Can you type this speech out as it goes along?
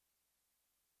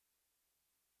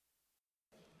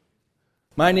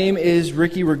My name is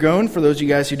Ricky Ragone, for those of you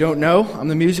guys who don't know. I'm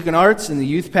the music and arts and the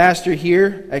youth pastor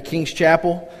here at King's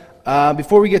Chapel.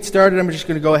 Before we get started, I'm just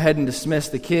going to go ahead and dismiss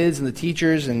the kids and the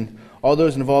teachers and all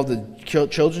those involved in the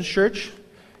Children's Church.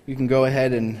 You can go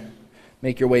ahead and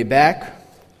make your way back.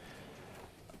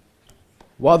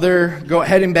 While they're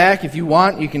heading back, if you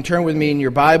want, you can turn with me in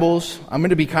your Bibles. I'm going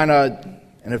to be kind of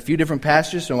in a few different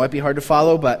passages, so it might be hard to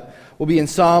follow, but we'll be in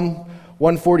Psalm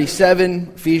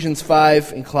 147, Ephesians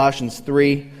 5, and Colossians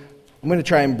 3. I'm going to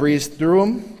try and breeze through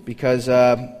them because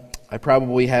I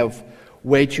probably have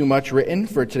way too much written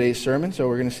for today's sermon, so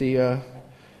we're going to see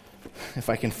if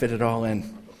I can fit it all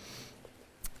in.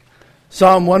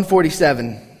 Psalm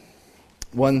 147,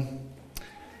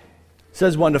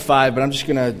 says 1 to 5, but I'm just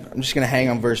gonna hang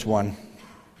on verse 1.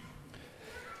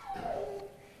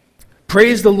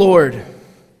 Praise the Lord,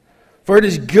 for it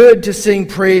is good to sing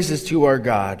praises to our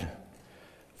God.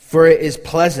 For it is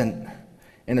pleasant,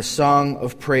 and a song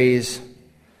of praise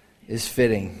is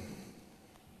fitting.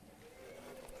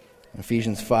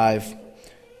 Ephesians 5,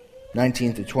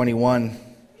 19 through 21.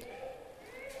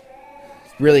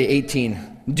 Really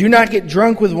 18. Do not get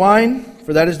drunk with wine,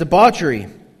 for that is debauchery,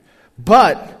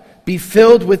 but be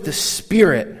filled with the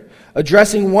Spirit,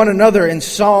 addressing one another in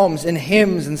psalms and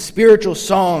hymns and spiritual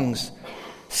songs,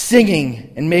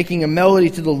 singing and making a melody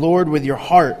to the Lord with your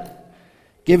heart,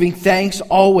 giving thanks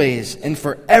always and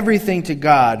for everything to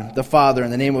God the Father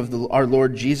in the name of our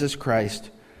Lord Jesus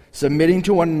Christ, submitting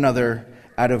to one another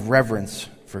out of reverence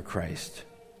for Christ.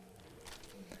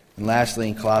 And lastly,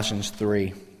 in Colossians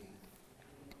 3.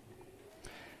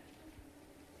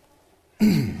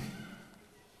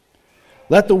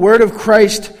 Let the word of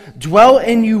Christ dwell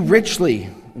in you richly,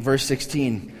 verse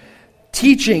 16,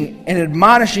 teaching and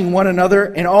admonishing one another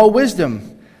in all wisdom,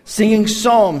 singing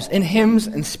psalms and hymns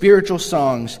and spiritual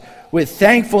songs with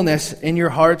thankfulness in your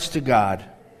hearts to God.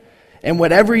 And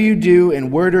whatever you do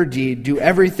in word or deed, do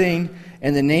everything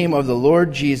in the name of the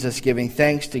Lord Jesus, giving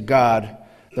thanks to God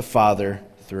the Father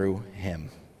through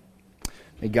him.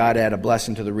 May God add a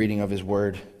blessing to the reading of his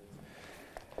word,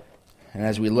 and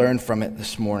as we learn from it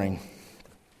this morning.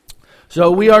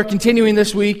 So we are continuing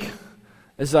this week.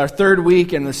 This is our third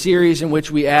week in the series in which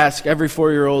we ask every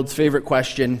 4-year-old's favorite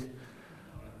question,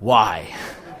 why?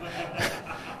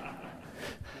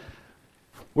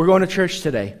 We're going to church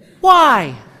today.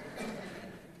 Why?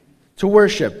 To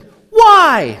worship.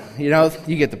 Why? You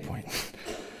get the point.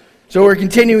 So we're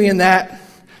continuing in that.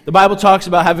 The Bible talks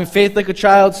about having faith like a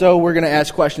child, so we're going to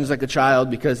ask questions like a child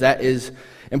because that is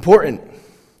important.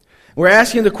 We're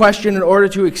asking the question in order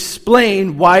to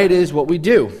explain why it is what we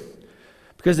do.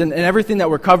 Because in everything that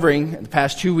we're covering in the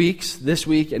past 2 weeks, this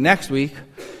week and next week,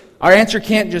 our answer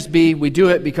can't just be we do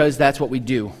it because that's what we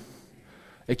do.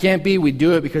 It can't be we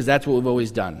do it because that's what we've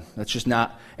always done. That's just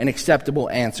not an acceptable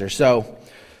answer. So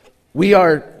we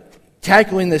are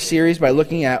tackling this series by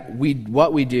looking at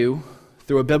what we do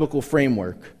through a biblical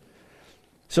framework.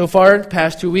 So far, the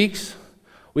past 2 weeks,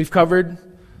 we've covered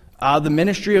the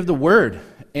ministry of the Word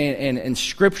and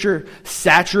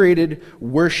Scripture-saturated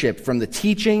worship, from the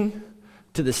teaching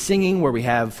to the singing, where we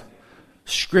have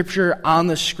Scripture on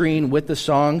the screen with the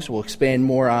songs. We'll expand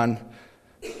more on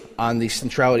the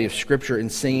centrality of Scripture in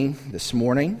singing this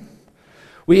morning.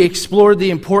 We explored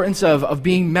the importance of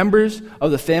being members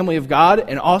of the family of God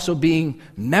and also being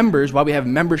members, while we have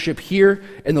membership here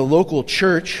in the local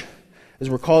church, as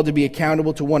we're called to be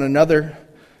accountable to one another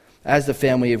as the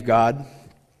family of God.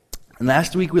 And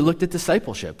last week we looked at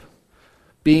discipleship,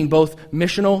 being both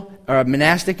missional,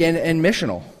 monastic and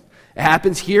missional. It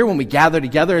happens here when we gather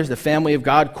together as the family of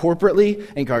God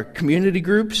corporately in our community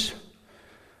groups.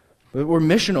 But we're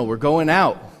missional, we're going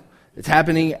out. It's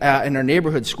happening in our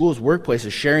neighborhood, schools,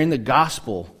 workplaces, sharing the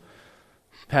gospel.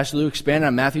 Pastor Lou expanded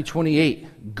on Matthew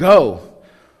 28. Go.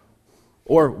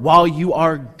 Or while you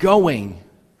are going,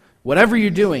 whatever you're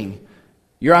doing,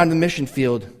 you're on the mission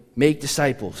field, make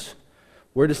disciples.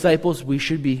 We're disciples, we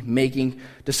should be making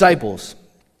disciples.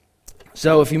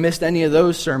 So if you missed any of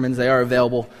those sermons, they are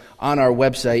available on our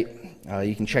website.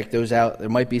 You can check those out. There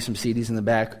might be some CDs in the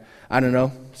back. I don't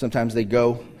know. Sometimes they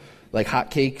go like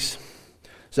hotcakes.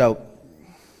 So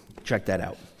check that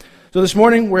out. So this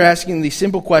morning we're asking the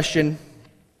simple question,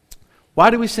 why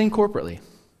do we sing corporately?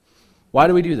 Why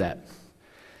do we do that?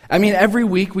 I mean, every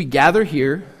week we gather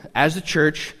here as a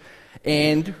church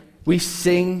and we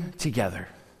sing together.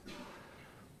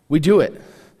 We do it.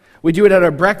 We do it at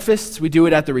our breakfasts. We do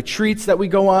it at the retreats that we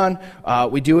go on.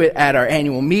 We do it at our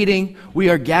annual meeting. We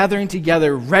are gathering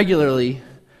together regularly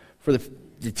for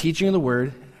the teaching of the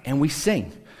Word, and we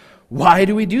sing. Why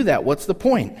do we do that? What's the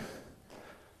point?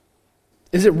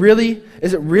 Is it really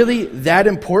that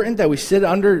important that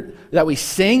we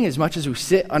sing as much as we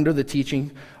sit under the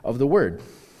teaching of the Word?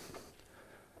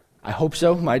 I hope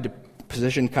so. My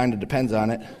position kind of depends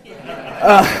on it.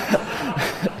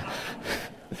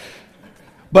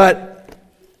 But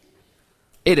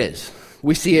it is.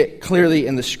 We see it clearly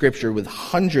in the Scripture with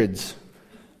hundreds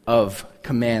of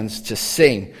commands to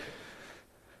sing.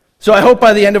 So I hope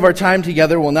by the end of our time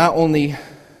together, we'll not only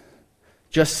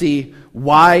just see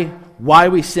why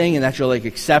we sing and that you'll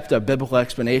accept a biblical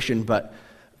explanation, but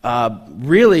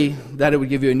really that it would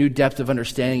give you a new depth of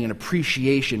understanding and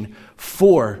appreciation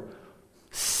for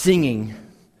singing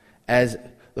as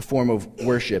the form of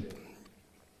worship.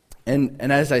 And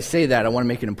as I say that, I want to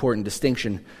make an important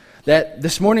distinction that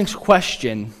this morning's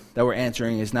question that we're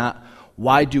answering is not,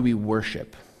 why do we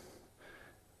worship?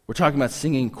 We're talking about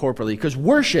singing corporately, because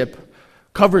worship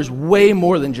covers way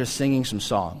more than just singing some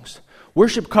songs.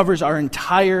 Worship covers our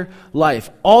entire life.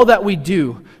 All that we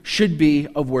do should be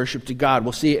of worship to God.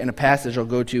 We'll see it in a passage I'll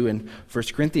go to in 1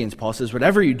 Corinthians. Paul says,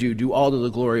 whatever you do, do all to the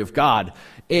glory of God.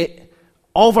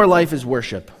 All of our life is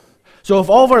worship. So if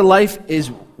all of our life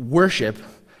is worship,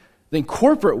 then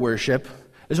corporate worship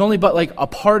is only but a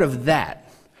part of that.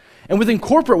 And within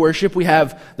corporate worship, we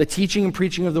have the teaching and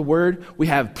preaching of the Word. We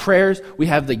have prayers. We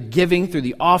have the giving through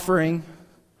the offering.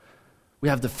 We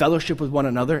have the fellowship with one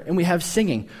another, and we have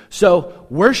singing. So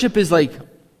worship is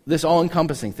this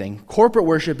all-encompassing thing. Corporate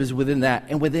worship is within that,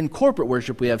 and within corporate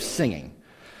worship, we have singing.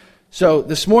 So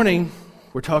this morning,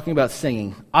 we're talking about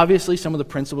singing. Obviously, some of the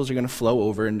principles are going to flow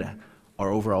over into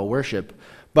our overall worship,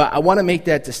 but I want to make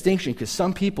that distinction because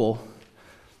some people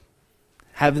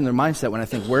have in their mindset, when I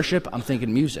think worship, I'm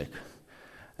thinking music.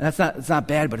 And it's not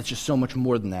bad, but it's just so much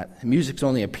more than that. And music's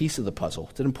only a piece of the puzzle.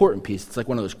 It's an important piece. It's like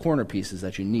one of those corner pieces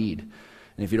that you need.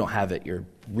 And if you don't have it, you're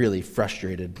really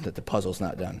frustrated that the puzzle's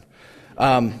not done.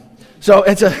 So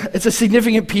it's a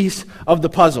significant piece of the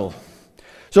puzzle.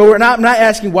 So I'm not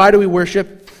asking why do we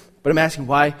worship, but I'm asking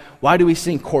why do we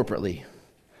sing corporately?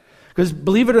 Because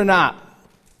believe it or not,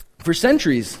 for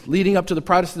centuries leading up to the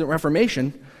Protestant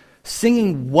Reformation,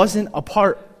 singing wasn't a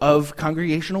part of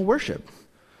congregational worship.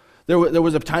 There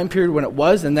was a time period when it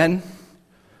was, and then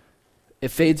it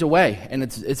fades away, and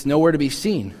it's nowhere to be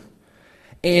seen.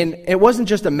 And it wasn't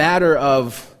just a matter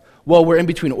of, well, we're in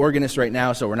between organists right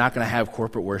now, so we're not going to have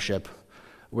corporate worship.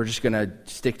 We're just going to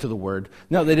stick to the Word.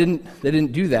 No, they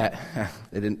didn't do that.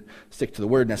 They didn't stick to the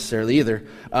Word necessarily either.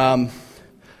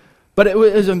 But it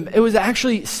was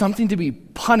actually something to be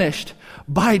punished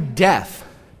by death.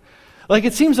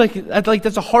 It seems like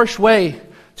that's a harsh way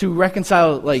to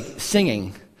reconcile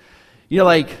singing.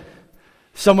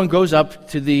 Someone goes up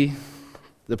to the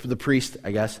priest,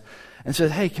 I guess, and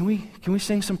says, "Hey, can we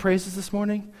sing some praises this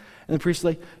morning?" And the priest's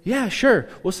like, "Yeah, sure,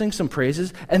 we'll sing some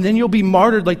praises, and then you'll be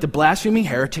martyred like the blaspheming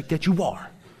heretic that you are."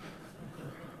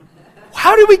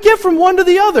 How did we get from one to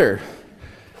the other?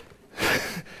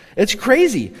 It's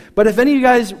crazy. But if any of you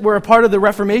guys were a part of the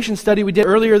Reformation study we did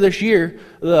earlier this year,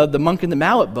 the Monk and the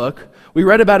Mallet book, we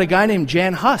read about a guy named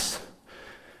Jan Hus.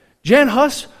 Jan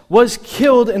Hus was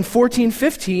killed in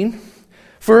 1415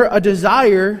 for a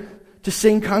desire to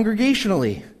sing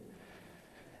congregationally.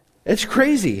 It's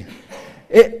crazy.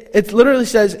 It literally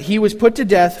says he was put to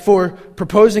death for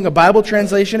proposing a Bible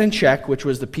translation in Czech, which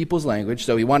was the people's language,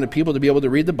 so he wanted people to be able to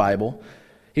read the Bible.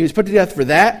 He was put to death for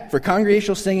that, for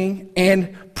congregational singing,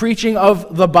 and preaching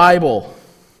of the Bible.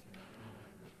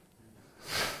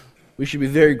 We should be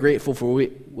very grateful for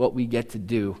what we get to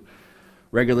do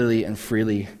regularly and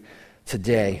freely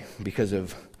today because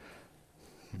of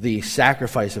the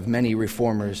sacrifice of many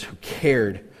reformers who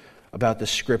cared about the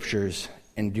Scriptures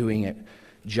and doing it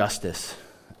justice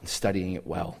and studying it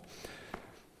well.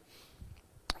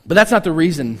 But that's not the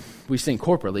reason we sing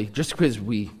corporately. Just because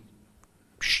we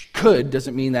could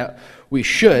doesn't mean that we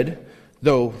should,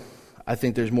 though I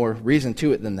think there's more reason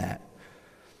to it than that.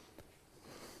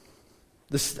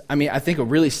 I think a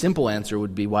really simple answer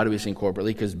would be, why do we sing corporately?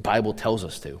 Because the Bible tells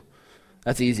us to.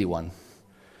 That's the easy one.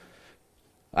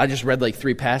 I just read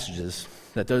 3 passages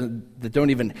that don't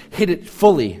even hit it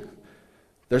fully.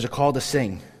 There's a call to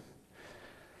sing.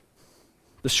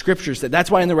 The Scriptures, that's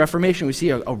why in the Reformation we see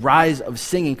a rise of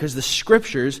singing, because the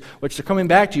Scriptures, which they're coming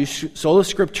back to, sola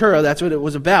scriptura, that's what it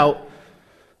was about,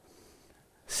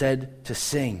 said to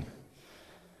sing.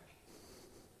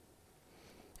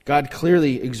 God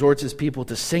clearly exhorts His people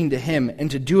to sing to Him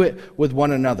and to do it with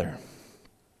one another.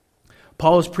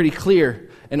 Paul is pretty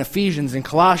clear in Ephesians and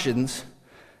Colossians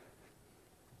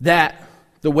that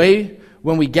the way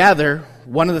when we gather,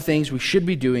 one of the things we should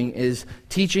be doing is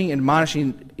teaching and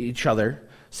admonishing each other,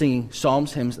 singing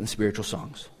psalms, hymns, and spiritual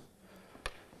songs.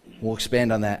 We'll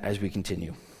expand on that as we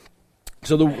continue.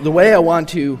 So the way I want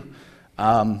to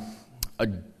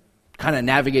kind of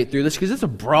navigate through this, because it's a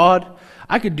broad,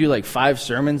 I could do like 5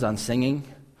 sermons on singing,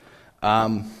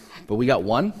 but we got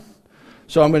one.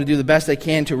 So I'm going to do the best I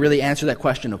can to really answer that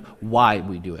question of why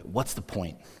we do it. What's the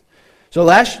point? So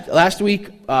last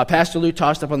week, Pastor Lou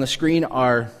tossed up on the screen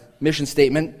our mission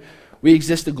statement. We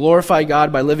exist to glorify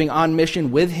God by living on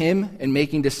mission with Him and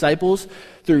making disciples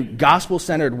through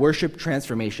gospel-centered worship,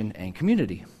 transformation, and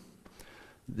community.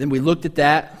 Then we looked at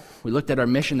that. We looked at our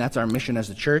mission. That's our mission as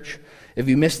a church. If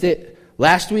you missed it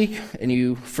last week and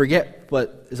you forget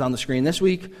what is on the screen this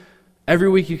week, every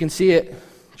week you can see it.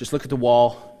 Just look at the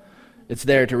wall. It's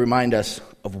there to remind us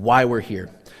of why we're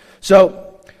here.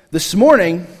 So this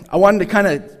morning, I wanted to kind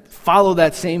of follow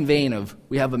that same vein of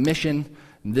we have a mission,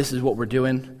 and this is what we're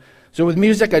doing. So with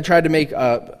music, I tried to make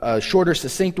a shorter,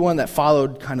 succinct one that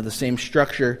followed kind of the same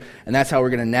structure, and that's how we're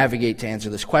going to navigate to answer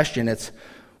this question. It's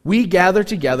we gather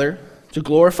together to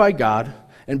glorify God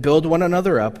and build one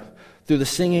another up through the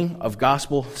singing of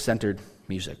gospel-centered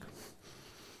music.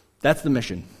 That's the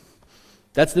mission.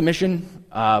 That's the mission.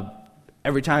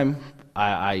 Every time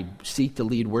I seek to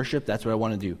lead worship, that's what I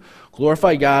want to do.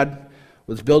 Glorify God,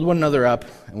 let's build one another up,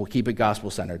 and we'll keep it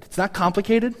gospel-centered. It's not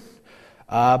complicated,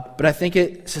 but I think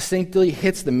it succinctly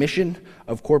hits the mission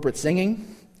of corporate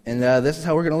singing, and this is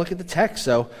how we're going to look at the text.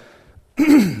 So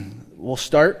we'll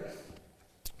start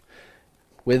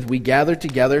with we gather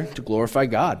together to glorify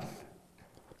God.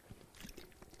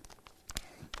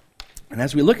 And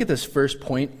as we look at this first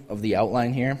point of the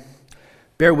outline here,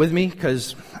 bear with me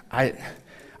because I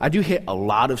do hit a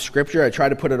lot of scripture. I try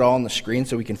to put it all on the screen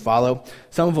so we can follow.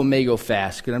 Some of them may go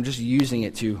fast because I'm just using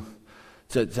it to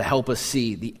help us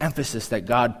see the emphasis that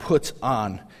God puts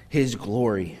on His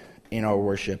glory in our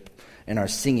worship and our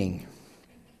singing.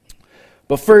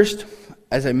 But first,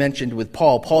 as I mentioned with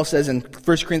Paul says in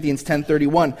 1 Corinthians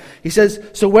 10:31, he says,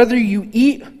 "So whether you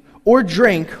eat or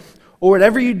drink or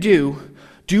whatever you do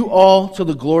all to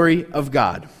the glory of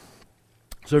God."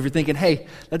 So if you're thinking, hey,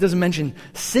 that doesn't mention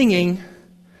singing,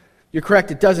 you're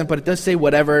correct, it doesn't, but it does say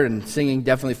whatever, and singing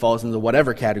definitely falls into the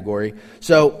whatever category.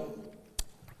 So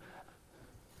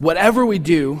whatever we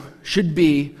do should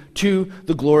be to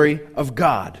the glory of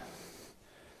God.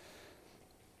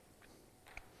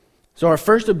 So our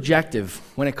first objective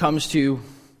when it comes to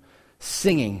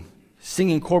singing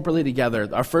corporately together,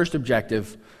 our first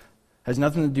objective has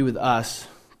nothing to do with us,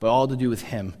 but all to do with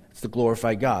Him. It's to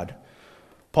glorify God.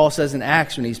 Paul says in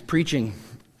Acts when he's preaching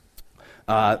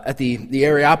at the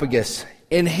Areopagus,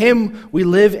 in Him we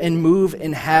live and move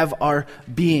and have our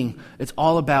being. It's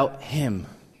all about Him.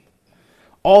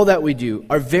 All that we do,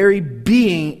 our very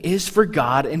being is for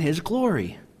God and His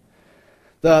glory.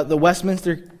 The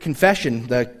Westminster Confession,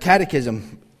 the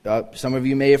Catechism, some of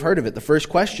you may have heard of it. The first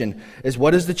question is,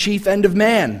 what is the chief end of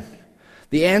man?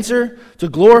 The answer, to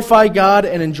glorify God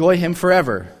and enjoy Him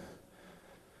forever.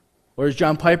 Or as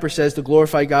John Piper says, to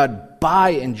glorify God by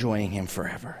enjoying Him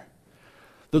forever.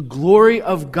 The glory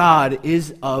of God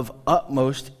is of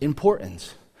utmost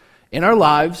importance in our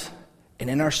lives and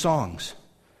in our songs.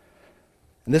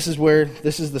 And this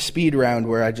is the speed round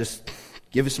where I just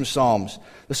give us some Psalms.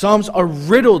 The Psalms are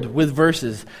riddled with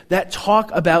verses that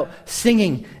talk about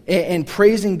singing and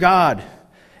praising God.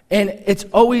 And it's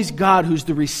always God who's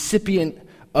the recipient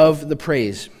of the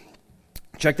praise.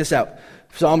 Check this out.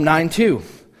 Psalm 9:2.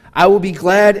 I will be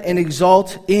glad and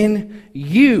exult in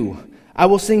you. I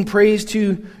will sing praise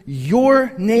to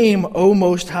your name, O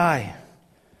Most High.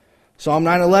 Psalm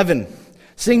 9:11.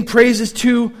 Sing praises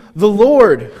to the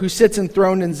Lord who sits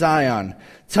enthroned in Zion.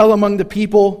 Tell among the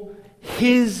people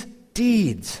His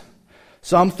deeds.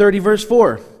 Psalm 30 verse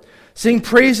 4. Sing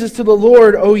praises to the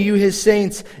Lord, O you His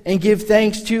saints, and give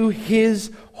thanks to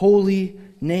His holy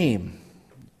name.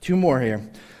 2 more here.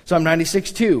 Psalm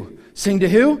 96:2. Sing to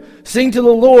who? Sing to the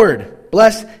Lord.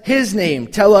 Bless His name.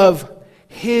 Tell of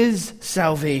His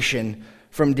salvation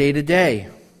from day to day.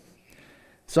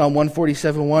 Psalm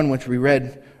 147:1, which we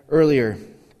read earlier.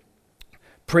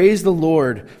 Praise the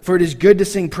Lord, for it is good to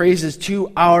sing praises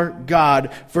to our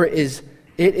God, for it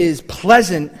is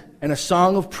pleasant, and a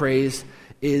song of praise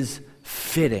is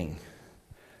fitting.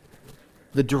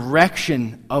 The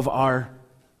direction of our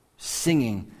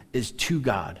singing is to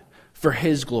God, for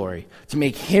His glory, to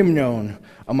make Him known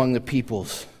among the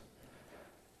peoples.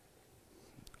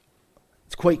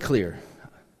 It's quite clear.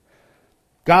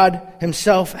 God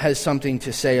Himself has something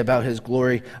to say about His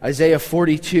glory. Isaiah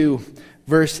 42,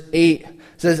 verse 8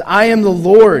 says, I am the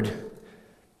Lord,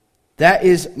 that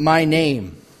is my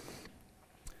name.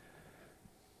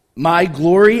 My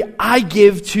glory I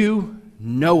give to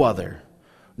no other,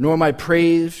 nor my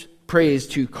praise praise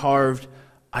to carved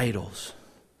idols.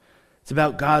 It's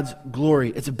about God's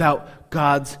glory. It's about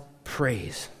God's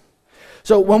praise.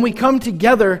 So when we come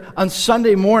together on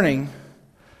Sunday morning,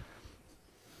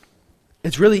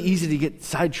 it's really easy to get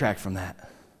sidetracked from that.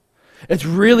 It's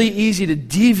really easy to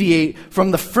deviate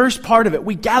from the first part of it.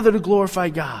 We gather to glorify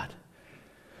God.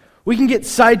 We can get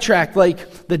sidetracked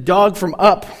like the dog from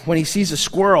Up when he sees a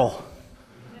squirrel.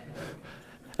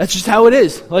 That's just how it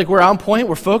is. Like, we're on point,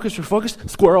 we're focused,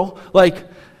 squirrel. Like,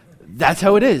 that's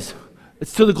how it is.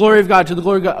 It's to the glory of God, to the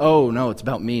glory of God. Oh, no, it's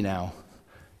about me now.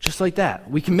 Just like that.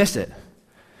 We can miss it.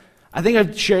 I think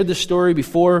I've shared this story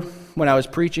before when I was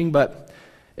preaching, but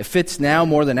it fits now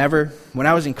more than ever. When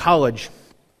I was in college,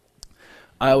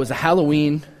 it was a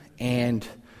Halloween, and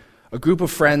a group of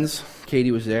friends,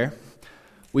 Katie was there,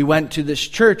 we went to this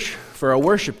church for a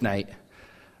worship night,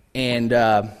 and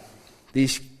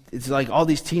it's like all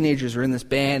these teenagers were in this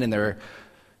band, and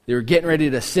they were getting ready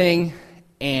to sing,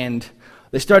 and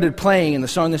they started playing, and the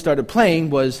song they started playing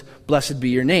was "Blessed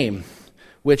Be Your Name,"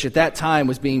 which at that time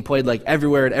was being played like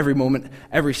everywhere, at every moment,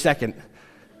 every second.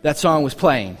 That song was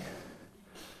playing.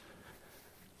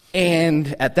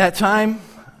 And at that time,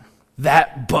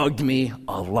 that bugged me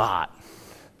a lot.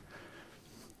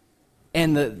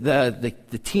 And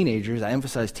the teenagers, I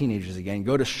emphasize teenagers again,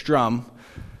 go to strum,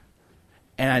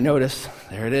 and I notice,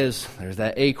 there it is, there's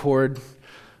that A chord,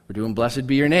 we're doing "Blessed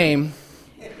Be Your Name,"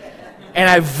 and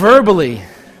I verbally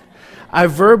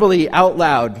out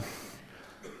loud,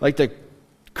 like the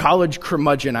college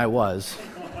curmudgeon I was,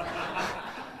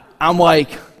 I'm like,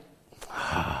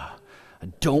 I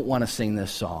don't want to sing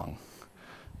this song,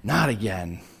 not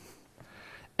again.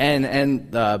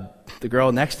 And the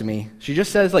girl next to me, she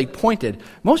just says, like, pointed.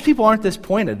 Most people aren't this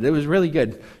pointed. It was really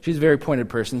good. She's a very pointed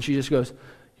person. She just goes,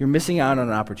 "You're missing out on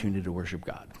an opportunity to worship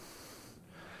God."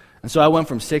 And so I went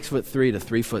from 6'3" to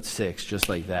 3'6", just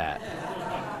like that.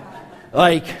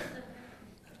 Like,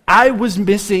 I was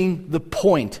missing the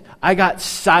point. I got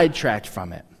sidetracked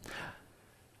from it.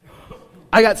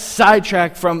 I got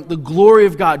sidetracked from the glory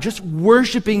of God, just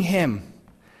worshiping Him.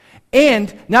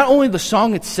 And not only the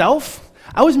song itself,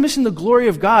 I was missing the glory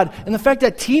of God and the fact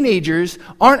that teenagers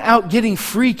aren't out getting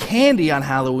free candy on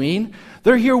Halloween.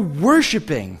 They're here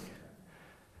worshiping.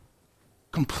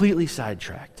 Completely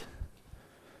sidetracked.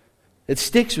 It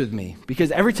sticks with me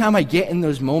because every time I get in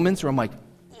those moments where I'm like,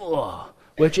 ugh,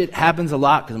 which it happens a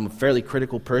lot because I'm a fairly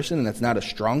critical person and that's not a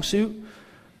strong suit,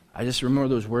 I just remember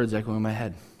those words echoing in my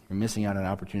head. You're missing out on an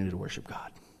opportunity to worship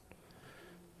God.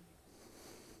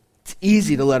 It's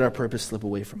easy to let our purpose slip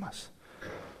away from us.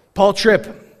 Paul Tripp,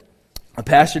 a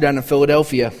pastor down in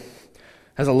Philadelphia,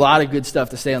 has a lot of good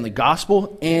stuff to say on the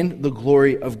gospel and the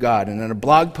glory of God. And in a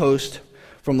blog post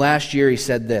from last year, he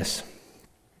said this: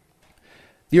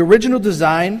 "The original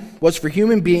design was for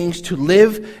human beings to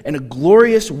live in a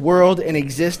glorious world and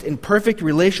exist in perfect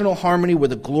relational harmony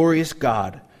with a glorious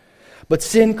God. But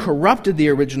sin corrupted the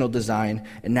original design,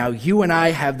 and now you and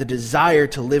I have the desire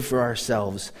to live for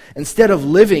ourselves. Instead of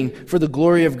living for the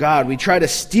glory of God, we try to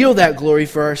steal that glory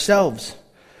for ourselves.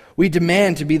 We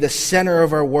demand to be the center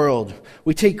of our world.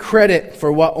 We take credit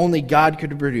for what only God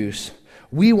could produce.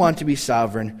 We want to be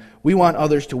sovereign. We want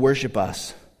others to worship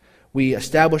us. We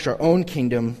establish our own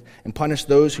kingdom and punish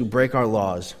those who break our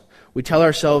laws. We tell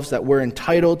ourselves that we're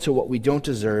entitled to what we don't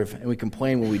deserve, and we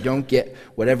complain when we don't get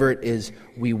whatever it is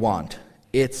we want.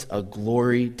 It's a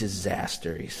glory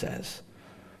disaster," he says.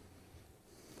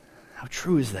 How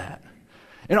true is that?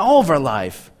 In all of our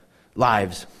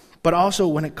lives, but also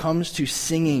when it comes to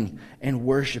singing and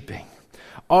worshiping.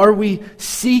 Are we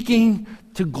seeking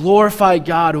to glorify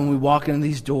God when we walk into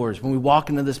these doors, when we walk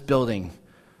into this building,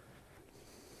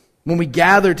 when we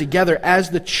gather together as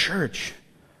the church?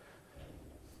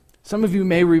 Some of you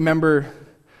may remember,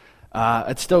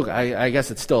 I guess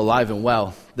it's still alive and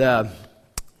well, the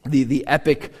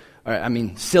epic,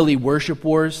 silly worship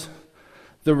wars,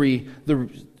 the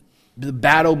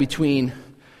battle between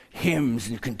hymns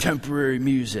and contemporary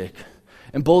music.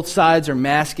 And both sides are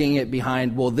masking it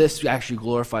behind, well, this actually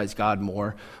glorifies God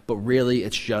more, but really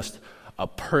it's just a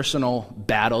personal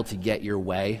battle to get your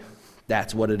way.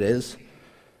 That's what it is.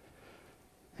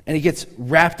 And it gets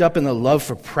wrapped up in the love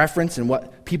for preference and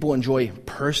what people enjoy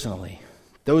personally.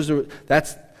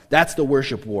 That's the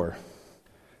worship war.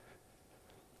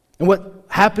 And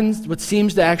what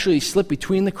seems to actually slip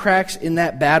between the cracks in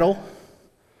that battle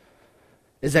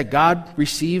is that God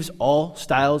receives all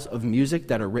styles of music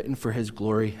that are written for His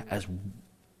glory as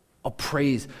a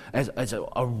praise, as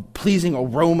a pleasing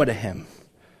aroma to Him.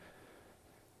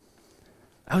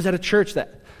 I was at a church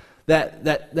that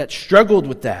struggled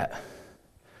with that.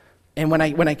 And when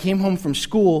I came home from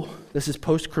school, this is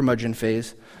post-curmudgeon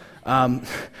phase, When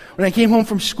I came home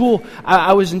from school,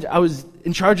 I was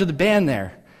in charge of the band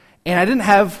there, and I didn't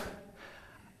have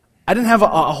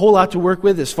a whole lot to work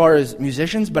with as far as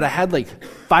musicians, but I had like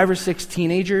 5 or 6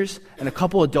 teenagers and a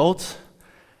couple adults,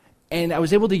 and I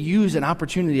was able to use an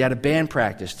opportunity at a band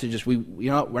practice to just,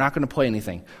 we're not going to play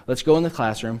anything. Let's go in the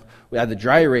classroom. We had the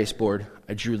dry erase board.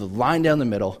 I drew the line down the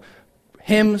middle.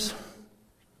 Hymns,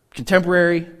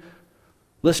 contemporary,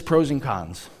 list pros and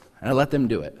cons. And I let them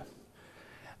do it.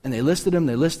 And they listed them.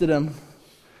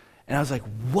 And I was like,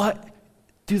 what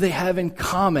do they have in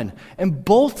common? And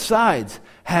both sides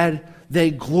they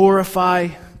glorify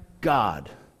God.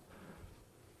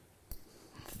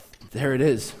 There it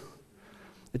is.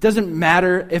 It doesn't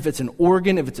matter if it's an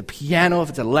organ, if it's a piano, if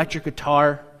it's an electric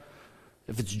guitar,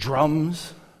 if it's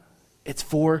drums. It's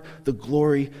for the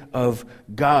glory of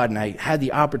God. And I had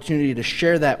the opportunity to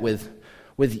share that with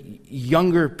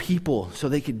younger people so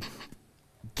they could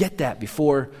get that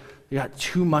before they got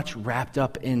too much wrapped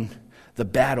up in the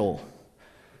battle.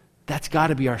 That's got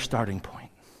to be our starting point.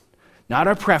 Not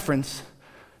our preference.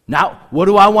 Not what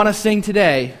do I want to sing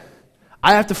today.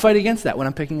 I have to fight against that when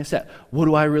I'm picking a set. What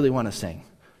do I really want to sing?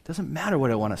 It doesn't matter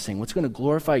what I want to sing. What's going to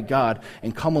glorify God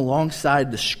and come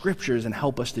alongside the Scriptures and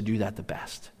help us to do that the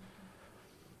best.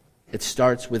 It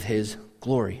starts with His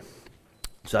glory.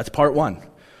 So that's part 1.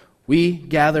 We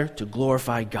gather to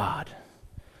glorify God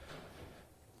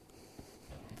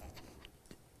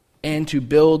and to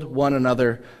build one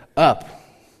another up.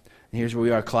 And here's where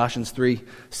we are, Colossians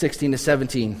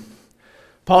 3:16-17.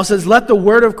 Paul says, "Let the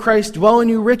word of Christ dwell in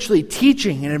you richly,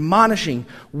 teaching and admonishing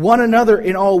one another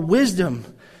in all wisdom,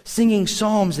 singing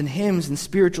psalms and hymns and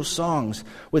spiritual songs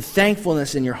with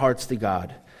thankfulness in your hearts to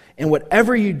God. And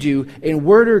whatever you do, in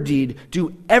word or deed,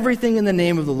 do everything in the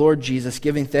name of the Lord Jesus,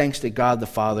 giving thanks to God the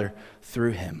Father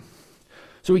through Him."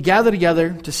 So we gather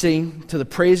together to sing to the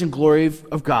praise and glory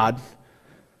of God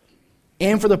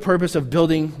and for the purpose of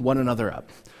building one another up.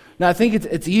 Now, I think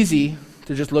it's easy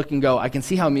to just look and go, I can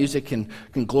see how music can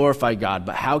glorify God,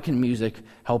 but how can music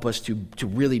help us to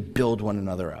really build one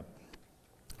another up?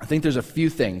 I think there's a few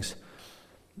things.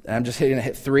 I'm just going to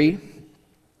hit 3.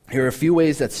 Here are a few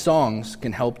ways that songs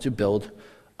can help to build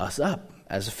us up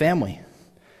as a family.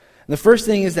 And the first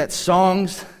thing is that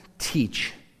songs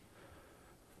teach.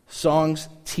 Songs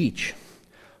teach.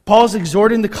 Paul's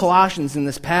exhorting the Colossians in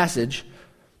this passage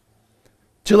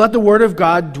to let the word of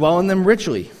God dwell in them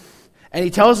richly. And he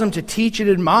tells them to teach and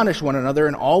admonish one another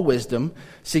in all wisdom,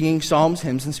 singing psalms,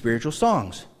 hymns, and spiritual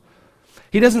songs.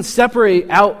 He doesn't separate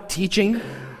out teaching,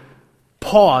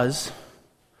 pause,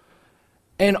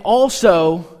 and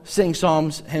also sing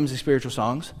psalms, hymns, and spiritual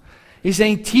songs. He's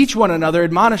saying teach one another,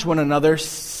 admonish one another,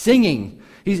 singing.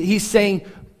 He's saying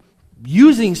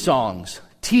using songs,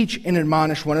 teach and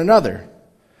admonish one another.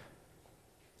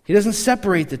 He doesn't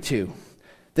separate the two.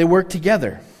 They work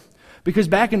together. Because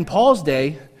back in Paul's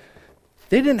day,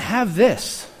 they didn't have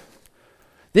this.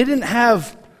 They didn't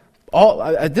have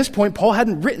at this point, Paul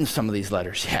hadn't written some of these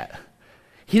letters yet.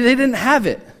 They didn't have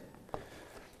it.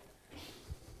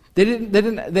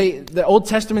 The Old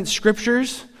Testament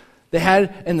scriptures, they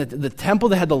had in the temple,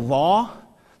 they had the law.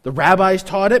 The rabbis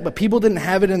taught it, but people didn't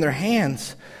have it in their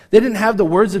hands. They didn't have the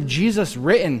words of Jesus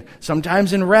written,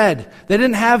 sometimes in red. They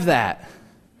didn't have that.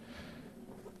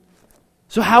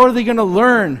 So how are they going to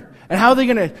learn? And how are they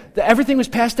going to... Everything was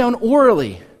passed down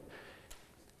orally.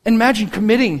 And imagine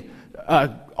committing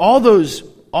all those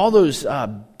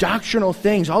doctrinal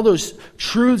things, all those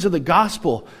truths of the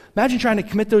gospel. Imagine trying to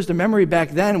commit those to memory back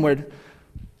then where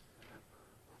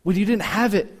you didn't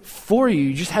have it for you.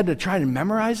 You just had to try to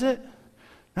memorize it.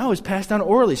 No, it was passed down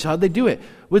orally. So how'd they do it?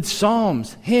 With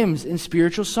psalms, hymns, and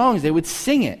spiritual songs. They would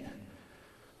sing it.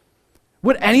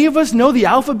 Would any of us know the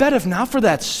alphabet if not for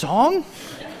that song?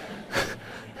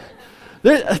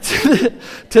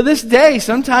 To this day,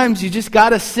 sometimes you just got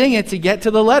to sing it to get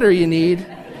to the letter you need.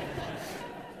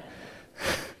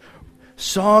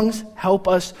 Songs help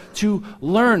us to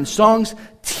learn. Songs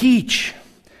teach.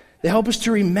 They help us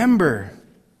to remember.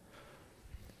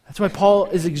 That's why Paul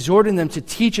is exhorting them to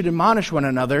teach and admonish one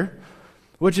another,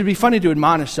 which would be funny to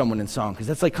admonish someone in song, because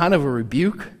that's like kind of a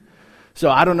rebuke.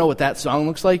 So I don't know what that song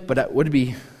looks like, but it would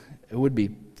be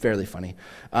fairly funny.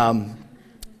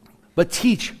 But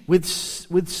teach with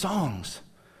songs.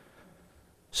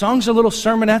 Songs are little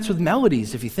sermonettes with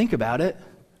melodies, if you think about it.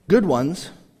 Good ones.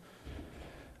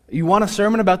 You want a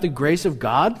sermon about the grace of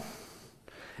God?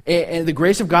 And the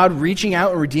grace of God reaching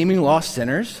out and redeeming lost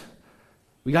sinners?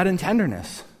 We got In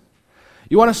Tenderness.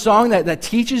 You want a song that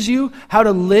teaches you how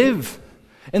to live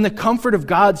in the comfort of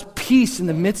God's peace in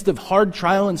the midst of hard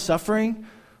trial and suffering?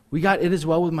 We got It Is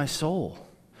Well With My Soul.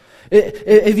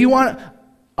 If you want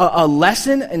a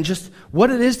lesson and just what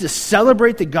it is to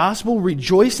celebrate the gospel,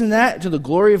 rejoice in that to the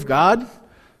glory of God,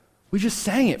 we just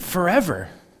sang it forever.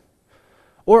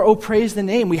 Or, oh, praise the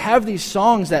name. We have these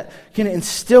songs that can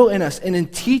instill in us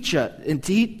and teach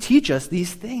us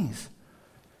these things.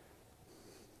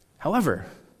 However,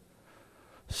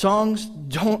 songs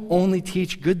don't only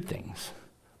teach good things,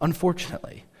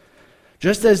 unfortunately.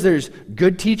 Just as there's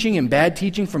good teaching and bad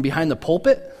teaching from behind the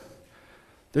pulpit,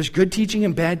 there's good teaching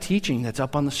and bad teaching that's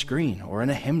up on the screen or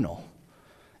in a hymnal.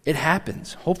 It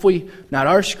happens. Hopefully not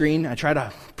our screen. I try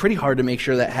pretty hard to make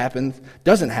sure that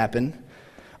doesn't happen.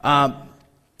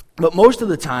 But most of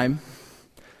the time,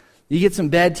 you get some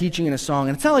bad teaching in a song,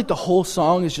 and it's not like the whole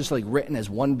song is just like written as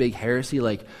one big heresy,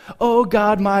 like, oh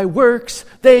God, my works,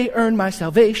 they earn my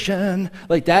salvation,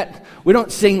 like that. We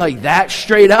don't sing like that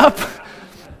straight up.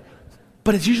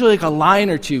 But it's usually like a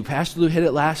line or two. Pastor Lou hit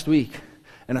it last week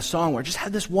in a song where it just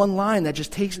had this one line that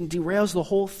just takes and derails the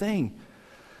whole thing.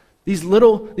 These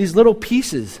little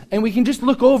pieces. And we can just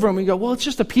look over and we go, well, it's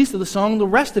just a piece of the song, the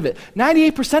rest of it.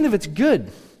 98% of it's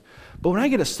good. But when I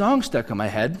get a song stuck in my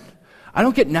head, I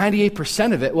don't get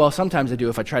 98% of it. Well, sometimes I do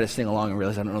if I try to sing along and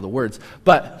realize I don't know the words.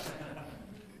 But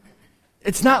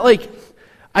it's not like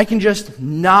I can just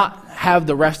not have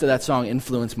the rest of that song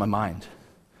influence my mind.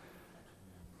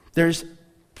 There's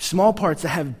small parts that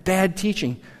have bad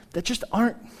teaching that just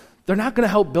they're not going to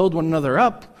help build one another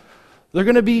up. They're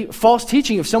going to be false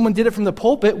teaching. If someone did it from the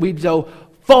pulpit, we'd go,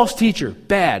 false teacher,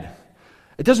 bad.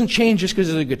 It doesn't change just because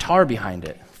there's a guitar behind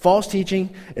it. False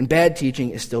teaching and bad teaching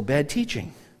is still bad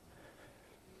teaching.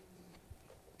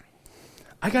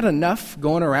 I got enough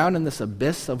going around in this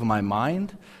abyss of my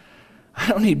mind. I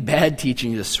don't need bad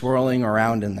teaching just swirling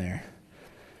around in there.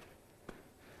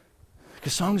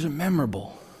 Because songs are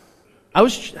memorable. I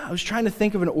was trying to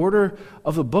think of an order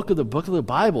of the book of the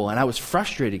Bible, and I was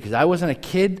frustrated because I wasn't a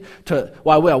kid I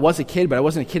was a kid, but I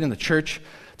wasn't a kid in the church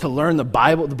to learn the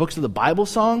books of the Bible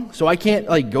song, so I can't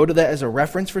go to that as a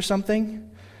reference for something.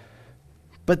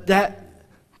 But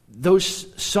those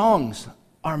songs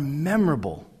are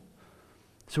memorable.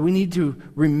 So we need to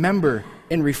remember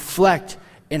and reflect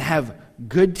and have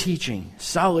good teaching,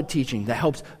 solid teaching that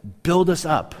helps build us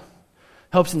up,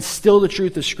 helps instill the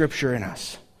truth of Scripture in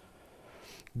us.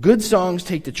 Good songs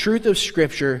take the truth of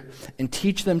Scripture and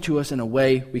teach them to us in a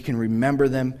way we can remember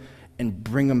them and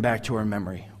bring them back to our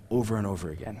memory over and over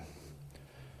again.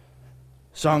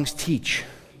 Songs teach,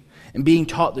 and being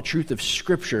taught the truth of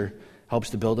Scripture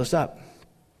helps to build us up.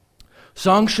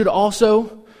 Songs should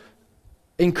also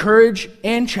encourage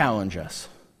and challenge us.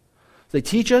 They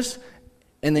teach us,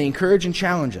 and they encourage and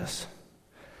challenge us.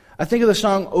 I think of the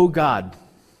song, Oh God,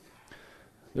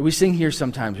 that we sing here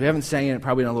sometimes. We haven't sang it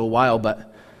probably in a little while,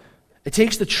 but it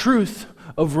takes the truth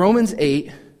of Romans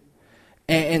 8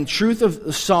 and truth of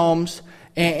the Psalms,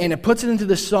 and it puts it into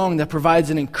this song that provides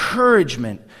an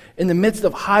encouragement in the midst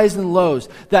of highs and lows,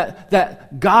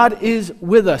 that God is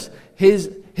with us.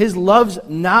 His love's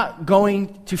not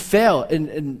going to fail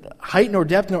in height nor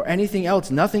depth nor anything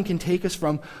else. Nothing can take us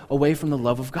away from the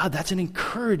love of God. That's an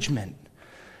encouragement.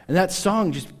 And that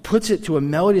song just puts it to a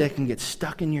melody that can get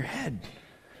stuck in your head.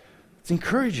 It's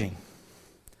encouraging.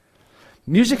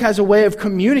 Music has a way of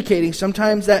communicating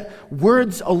sometimes that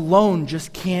words alone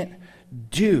just can't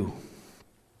do.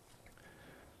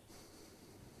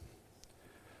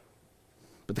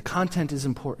 But the content is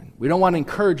important. We don't want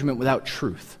encouragement without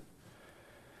truth.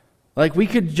 We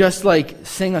could just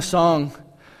sing a song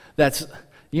that's,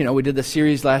 we did the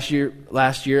series last year,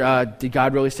 Did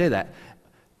God Really Say That?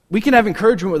 We can have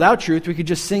encouragement without truth. We could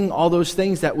just sing all those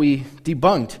things that we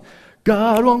debunked.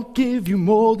 God won't give you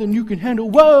more than you can handle.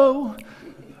 Whoa!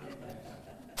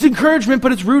 It's encouragement,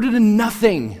 but it's rooted in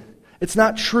nothing. It's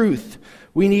not truth.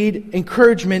 We need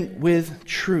encouragement with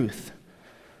truth.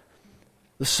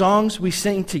 The songs we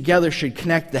sing together should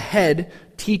connect the head,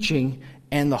 teaching,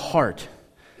 and the heart,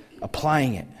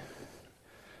 applying it.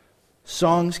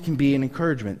 Songs can be an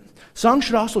encouragement. Songs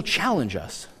should also challenge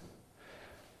us.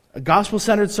 A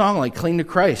gospel-centered song like Cling to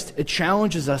Christ, it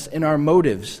challenges us in our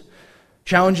motives,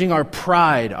 challenging our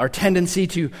pride, our tendency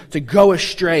to go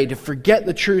astray, to forget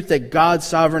the truth that God's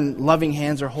sovereign, loving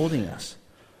hands are holding us.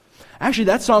 Actually,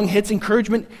 that song hits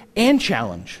encouragement and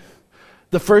challenge.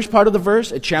 The first part of the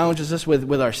verse, it challenges us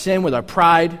with our sin, with our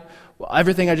pride,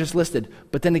 everything I just listed.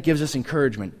 But then it gives us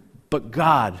encouragement. But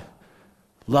God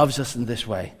loves us in this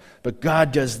way. But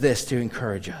God does this to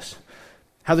encourage us.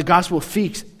 How the gospel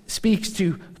speaks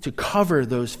to cover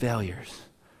those failures.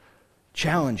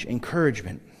 Challenge,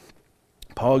 encouragement.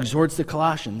 Paul exhorts the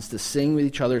Colossians to sing with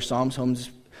each other psalms, hymns,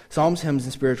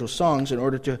 and spiritual songs in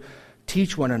order to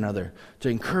teach one another, to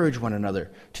encourage one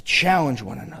another, to challenge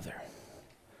one another.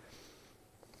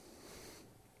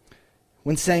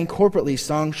 When sang corporately,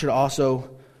 songs should also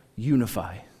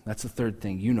unify. That's the third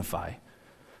thing, unify.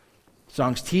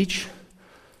 Songs teach,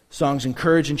 songs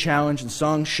encourage and challenge, and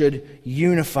songs should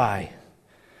unify.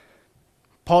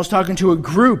 Paul's talking to a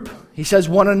group. He says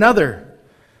one another.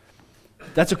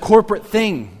 That's a corporate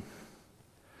thing.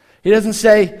 He doesn't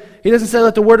say,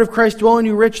 let the word of Christ dwell in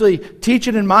you richly. Teach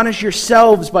and admonish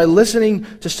yourselves by listening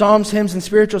to psalms, hymns, and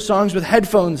spiritual songs with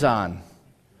headphones on.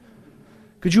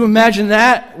 Could you imagine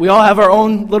that? We all have our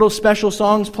own little special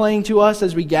songs playing to us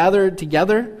as we gather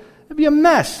together. It'd be a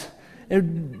mess.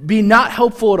 It'd be not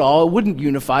helpful at all. It wouldn't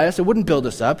unify us. It wouldn't build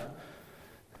us up.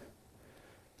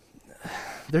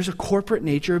 There's a corporate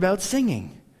nature about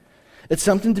singing. It's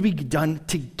something to be done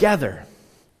together.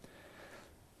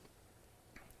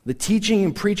 The teaching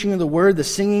and preaching of the word, the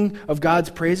singing of God's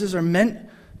praises are meant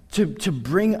to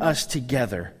bring us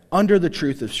together under the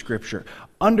truth of Scripture,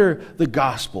 under the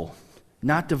gospel,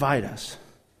 not divide us.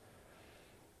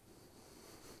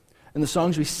 And the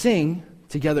songs we sing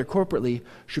together corporately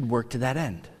should work to that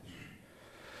end.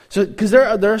 So, because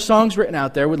there are songs written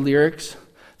out there with lyrics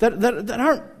that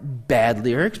aren't bad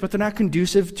lyrics, but they're not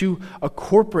conducive to a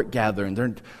corporate gathering.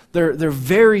 They're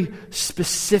very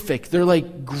specific. They're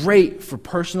like great for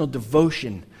personal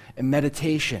devotion and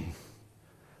meditation.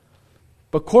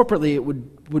 But corporately, it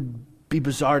would be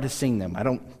bizarre to sing them. I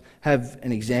don't have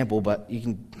an example, but you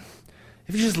can,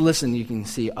 if you just listen, you can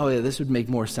see, oh yeah, this would make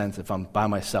more sense if I'm by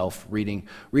myself reading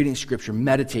Scripture,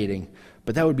 meditating.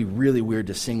 But that would be really weird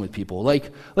to sing with people.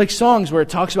 Like songs where it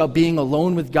talks about being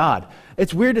alone with God.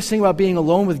 It's weird to sing about being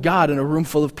alone with God in a room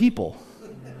full of people.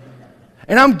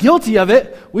 And I'm guilty of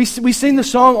it. We sing the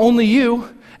song, Only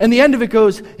You, and the end of it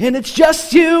goes, and it's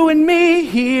just you and me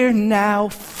here now.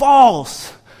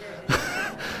 False.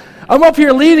 I'm up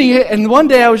here leading it, and one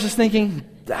day I was just thinking,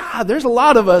 there's a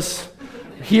lot of us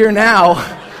here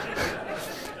now.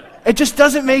 It just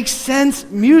doesn't make sense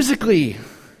musically.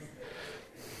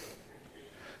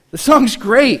 The song's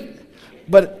great,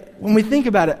 but when we think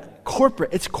about it,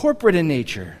 it's corporate in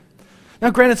nature. Now,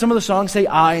 granted, some of the songs say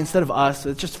I instead of us.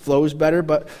 It just flows better,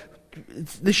 but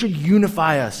this should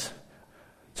unify us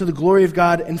to the glory of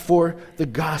God and for the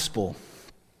gospel.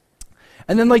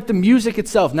 And then like the music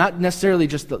itself, not necessarily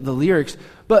just the lyrics,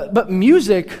 but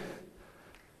music,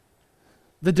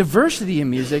 the diversity in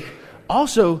music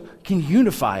also can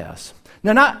unify us.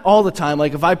 Now, not all the time.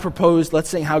 Like if I proposed, let's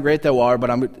sing How Great Thou Art,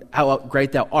 How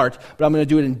Great Thou Art, but I'm going to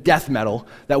do it in death metal,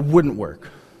 that wouldn't work.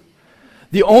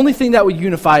 The only thing that would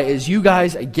unify is you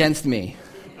guys against me.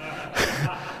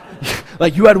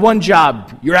 Like you had one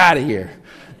job, you're out of here.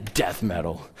 Death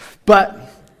metal. But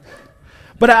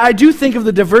I do think of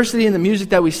the diversity in the music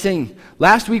that we sing.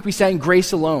 Last week we sang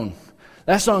Grace Alone.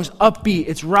 That song's upbeat,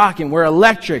 it's rocking, we're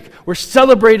electric, we're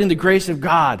celebrating the grace of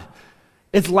God.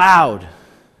 It's loud.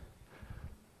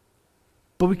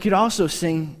 But we could also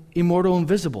sing Immortal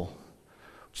Invisible,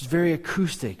 which is very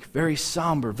acoustic, very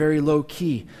somber, very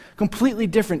low-key, completely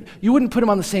different. You wouldn't put them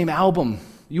on the same album.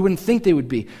 You wouldn't think they would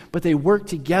be, but they work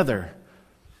together.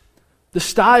 The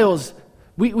styles,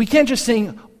 we can't just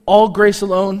sing all Grace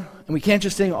Alone, and we can't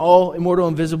just sing all Immortal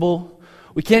Invisible.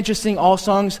 We can't just sing all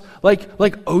songs like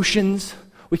Oceans.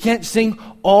 We can't sing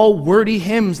all wordy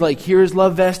hymns like Here is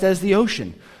Love Vast as the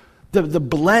Ocean. The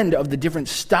blend of the different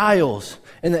styles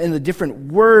and the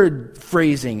different word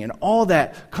phrasing and all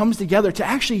that comes together to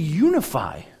actually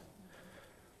unify.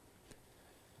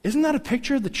 Isn't that a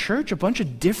picture of the church? A bunch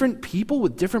of different people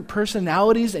with different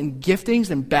personalities and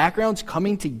giftings and backgrounds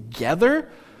coming together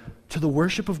to the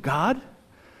worship of God?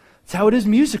 That's how it is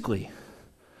musically.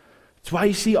 That's why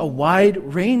you see a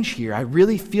wide range here. I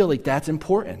really feel like that's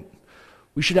important.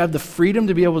 We should have the freedom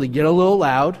to be able to get a little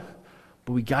loud,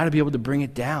 but we got to be able to bring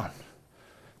it down,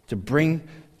 to bring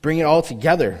it all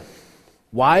together.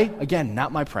 Why? Again,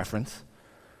 not my preference.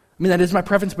 I mean, that is my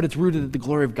preference, but it's rooted in the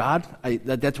glory of God.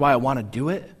 That's why I want to do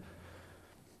it.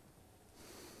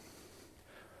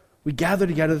 We gather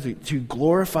together to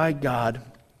glorify God,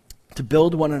 to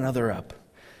build one another up.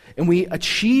 And we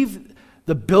achieve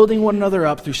the building one another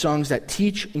up through songs that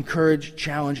teach, encourage,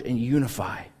 challenge, and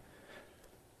unify.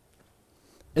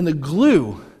 And the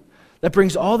glue that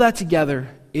brings all that together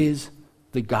is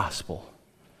the gospel.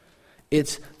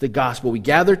 It's the gospel. We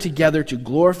gather together to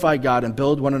glorify God and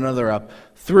build one another up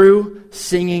through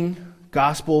singing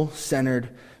gospel-centered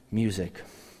music.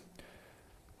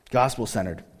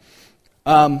 Gospel-centered.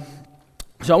 So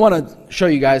I want to show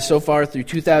you guys so far through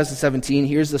 2017.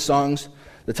 Here's the songs,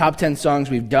 the top 10 songs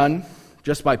we've done,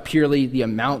 just by purely the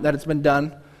amount that it's been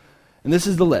done. And this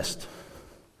is the list.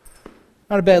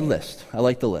 Not a bad list. I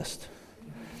like the list.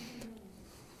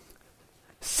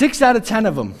 6 out of 10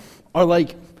 of them are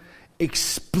like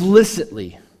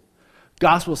explicitly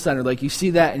gospel-centered. Like you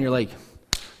see that and you're like,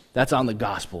 that's on the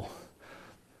gospel.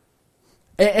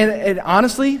 And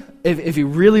honestly, if you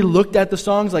really looked at the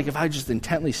songs, like if I just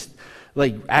intently,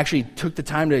 like actually took the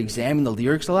time to examine the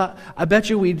lyrics a lot, I bet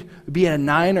you we'd be at a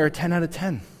 9 or a 10 out of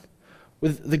 10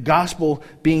 with the gospel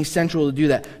being central to do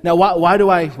that. Now, why do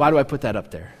I put that up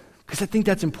there? Because I think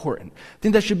that's important. I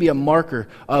think that should be a marker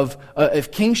of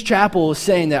if King's Chapel is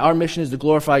saying that our mission is to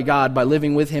glorify God by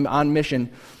living with Him on mission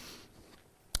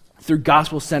through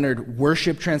gospel-centered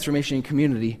worship, transformation, and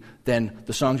community, then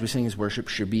the songs we sing as worship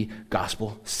should be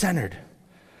gospel-centered.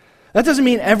 That doesn't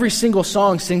mean every single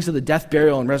song sings of the death,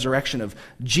 burial, and resurrection of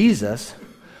Jesus,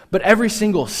 but every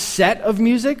single set of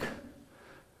music,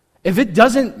 if it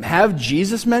doesn't have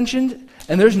Jesus mentioned,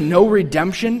 and there's no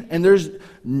redemption, and there's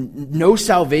no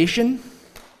salvation,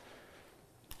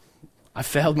 I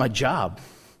failed my job.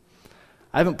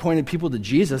 I haven't pointed people to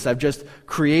Jesus. I've just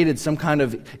created some kind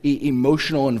of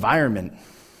emotional environment.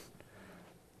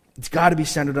 It's got to be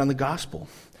centered on the gospel.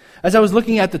 As I was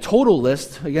looking at the total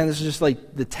list, again, this is just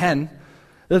like the 10,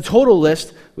 the total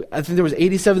list, I think there was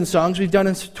 87 songs we've done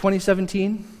in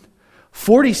 2017.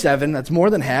 47, that's more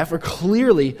than half, are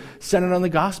clearly centered on the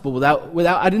gospel. Without,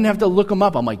 I didn't have to look them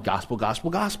up. I'm like, gospel,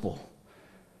 gospel, gospel.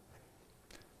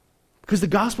 Because the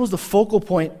gospel is the focal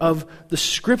point of the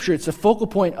scripture. It's the focal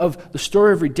point of the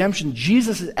story of redemption.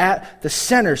 Jesus is at the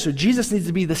center. So Jesus needs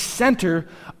to be the center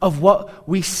of what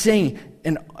we sing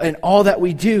and all that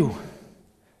we do.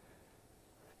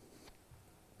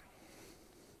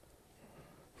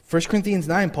 1 Corinthians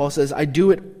 9, Paul says, I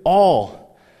do it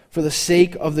all for the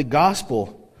sake of the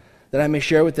gospel, that I may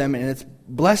share with them in its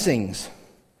blessings.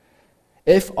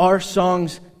 If our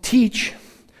songs teach,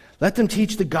 let them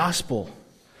teach the gospel.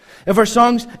 If our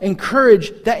songs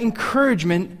encourage, that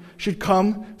encouragement should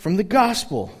come from the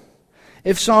gospel.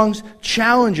 If songs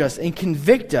challenge us and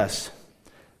convict us,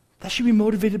 that should be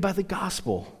motivated by the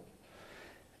gospel.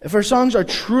 If our songs are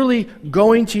truly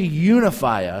going to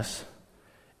unify us,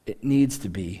 it needs to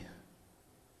be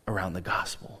around the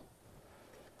gospel.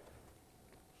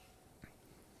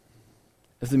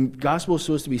 If the gospel is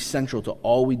supposed to be central to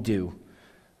all we do,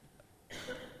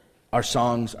 our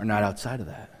songs are not outside of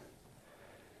that.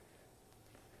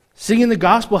 Singing the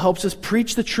gospel helps us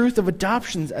preach the truth of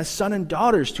adoptions as sons and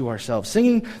daughters to ourselves.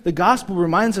 Singing the gospel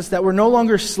reminds us that we're no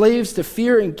longer slaves to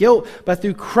fear and guilt, but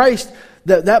through Christ,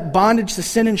 that bondage to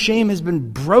sin and shame has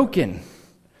been broken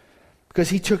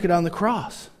because He took it on the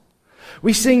cross.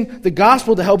 We sing the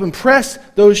gospel to help impress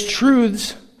those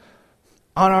truths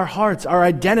on our hearts, our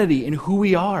identity in who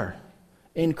we are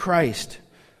in Christ.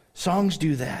 Songs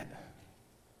do that.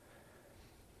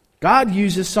 God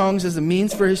uses songs as a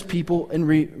means for His people in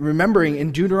remembering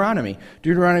in Deuteronomy.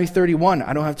 Deuteronomy 31.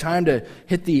 I don't have time to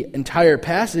hit the entire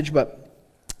passage, but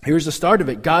here's the start of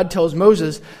it. God tells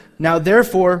Moses, now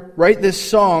therefore write this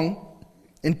song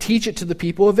and teach it to the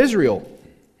people of Israel.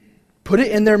 Put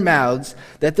it in their mouths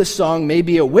that the song may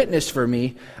be a witness for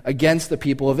me against the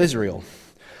people of Israel.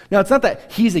 Now it's not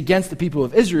that He's against the people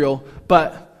of Israel,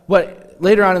 but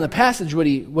later on in the passage, what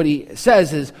he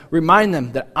says is, remind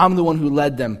them that I'm the one who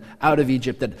led them out of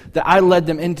Egypt, that I led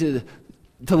them into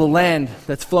the land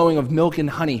that's flowing of milk and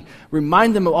honey.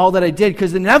 Remind them of all that I did,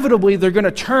 because inevitably they're going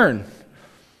to turn.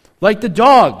 Like the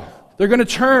dog, they're going to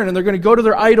turn and they're going to go to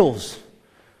their idols.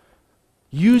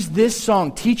 Use this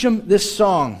song, teach them this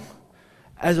song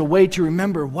as a way to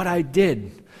remember what I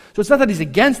did. So it's not that He's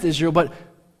against Israel, but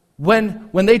when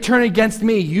they turn against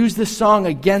me, use this song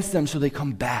against them so they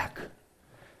come back.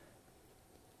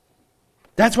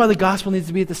 That's why the gospel needs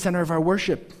to be at the center of our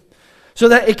worship, so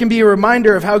that it can be a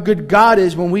reminder of how good God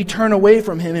is when we turn away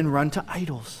from Him and run to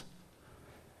idols.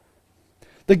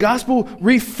 The gospel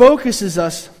refocuses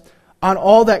us on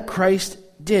all that Christ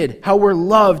did, how we're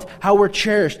loved, how we're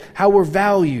cherished, how we're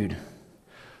valued,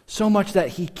 so much that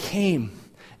He came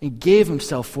and gave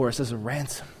Himself for us as a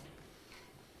ransom.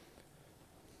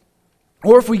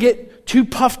 Or if we get too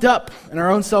puffed up in our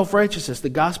own self-righteousness, the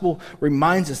gospel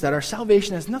reminds us that our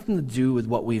salvation has nothing to do with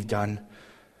what we've done.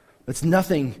 It's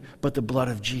nothing but the blood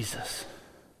of Jesus.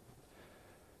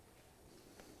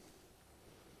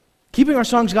 Keeping our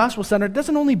songs gospel-centered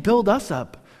doesn't only build us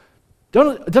up,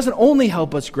 it doesn't only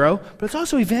help us grow, but it's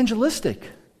also evangelistic.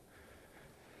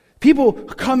 People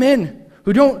come in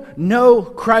who don't know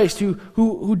Christ,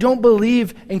 who don't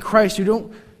believe in Christ, who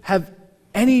don't have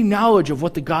any knowledge of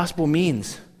what the gospel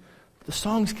means. The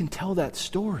songs can tell that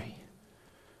story.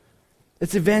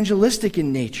 It's evangelistic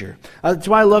in nature. That's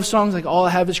why I love songs like All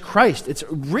I Have Is Christ. It's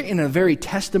written in a very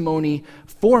testimony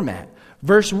format.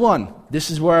 Verse 1,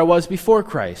 this is where I was before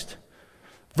Christ.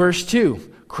 Verse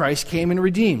 2, Christ came and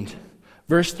redeemed.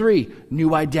 Verse 3,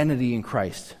 new identity in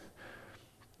Christ.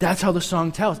 That's how the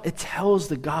song tells. It tells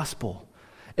the gospel.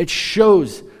 It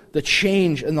shows the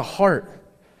change in the heart.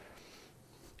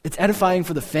 It's edifying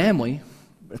for the family.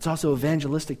 It's also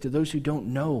evangelistic to those who don't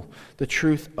know the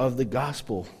truth of the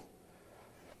gospel.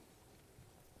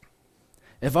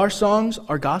 If our songs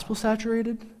are gospel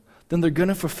saturated, then they're going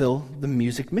to fulfill the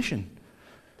music mission.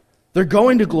 They're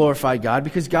going to glorify God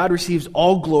because God receives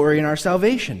all glory in our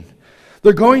salvation.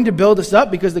 They're going to build us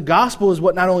up because the gospel is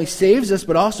what not only saves us,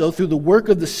 but also through the work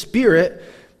of the Spirit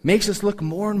makes us look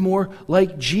more and more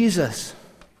like Jesus.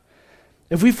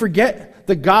 If we forget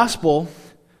the gospel,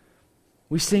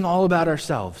 we sing all about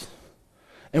ourselves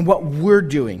and what we're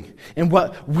doing and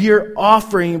what we're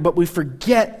offering, but we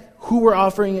forget who we're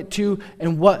offering it to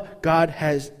and what God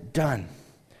has done,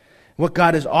 what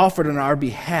God has offered on our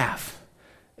behalf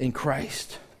in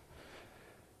Christ.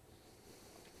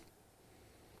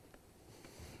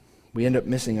 We end up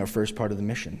missing our first part of the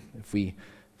mission if we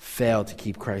fail to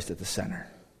keep Christ at the center.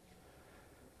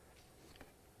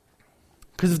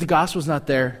 Because if the gospel's not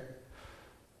there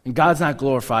and God's not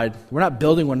glorified, we're not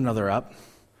building one another up.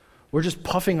 We're just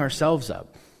puffing ourselves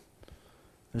up.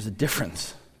 There's a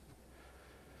difference.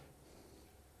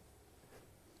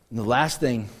 And the last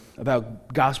thing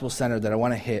about gospel-centered that I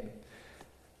want to hit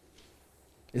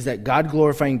is that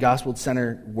God-glorifying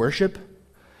gospel-centered worship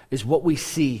is what we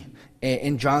see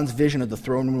in John's vision of the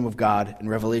throne room of God in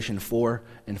Revelation 4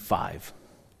 and 5.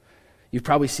 You've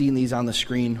probably seen these on the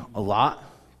screen a lot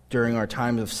during our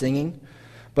time of singing.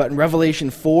 But in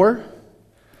Revelation 4,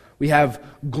 we have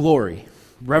glory.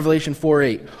 Revelation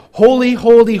 4:8. Holy,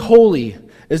 holy, holy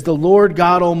is the Lord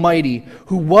God Almighty,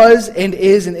 who was and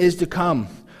is to come.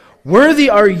 Worthy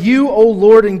are you, O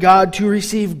Lord and God, to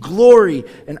receive glory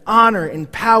and honor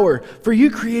and power, for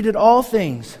you created all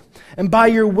things, and by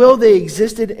your will they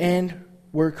existed and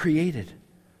were created.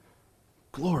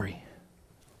 Glory.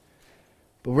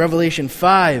 But Revelation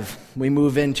 5, we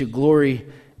move into glory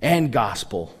and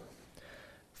gospel.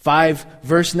 5,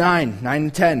 verse 9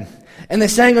 and 10. And they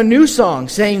sang a new song,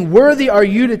 saying, Worthy are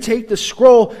you to take the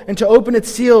scroll and to open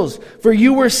its seals, for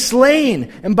you were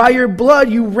slain, and by your blood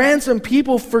you ransomed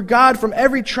people for God from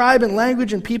every tribe and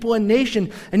language and people and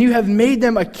nation, and you have made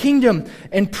them a kingdom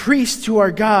and priests to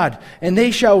our God, and they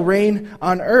shall reign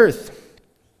on earth.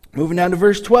 Moving down to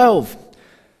verse 12.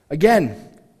 Again,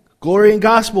 glory and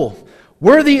gospel.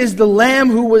 Worthy is the Lamb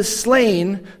who was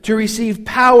slain to receive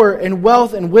power and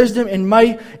wealth and wisdom and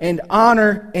might and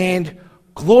honor and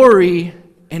glory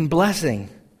and blessing.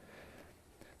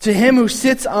 To him who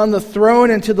sits on the throne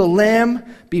and to the Lamb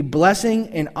be blessing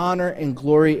and honor and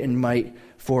glory and might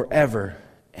forever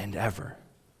and ever.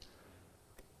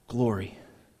 Glory,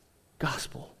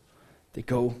 gospel, they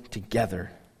go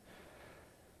together.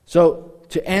 So,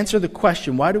 to answer the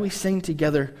question, why do we sing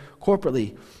together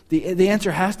corporately? The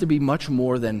answer has to be much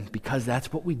more than because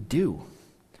that's what we do.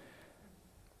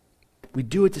 We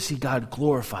do it to see God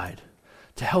glorified,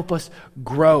 to help us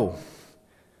grow,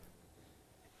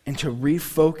 and to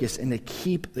refocus and to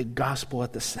keep the gospel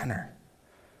at the center.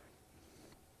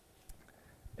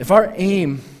 If our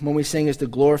aim when we sing is to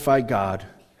glorify God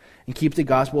and keep the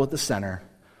gospel at the center,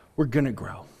 we're going to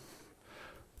grow.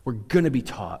 We're going to be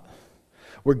taught.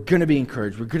 We're going to be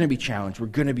encouraged. We're going to be challenged. We're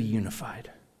going to be unified.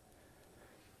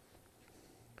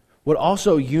 What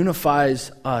also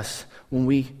unifies us when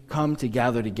we come to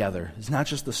gather together is not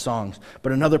just the songs,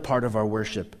 but another part of our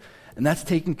worship, and that's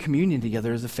taking communion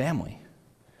together as a family.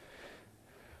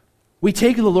 We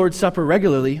take the Lord's Supper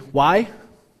regularly. Why?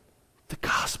 The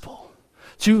gospel.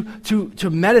 To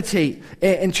meditate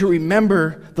and to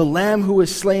remember the Lamb who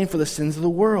was slain for the sins of the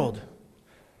world.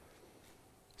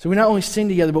 So we not only sing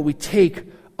together, but we take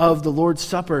of the Lord's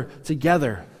Supper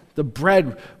together. The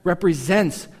bread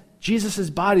represents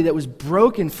Jesus' body that was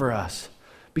broken for us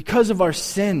because of our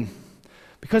sin,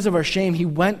 because of our shame. He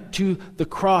went to the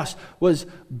cross, was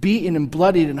beaten and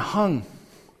bloodied and hung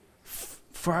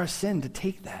for our sin to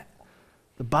take that.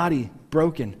 The body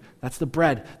broken, that's the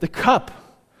bread. The cup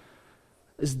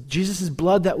is Jesus'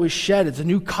 blood that was shed. It's a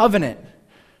new covenant.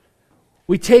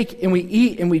 We take and we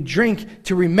eat and we drink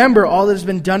to remember all that has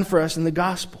been done for us in the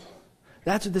gospel.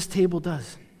 That's what this table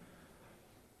does.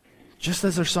 Just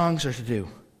as our songs are to do.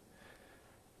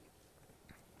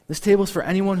 This table is for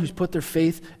anyone who's put their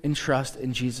faith and trust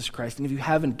in Jesus Christ. And if you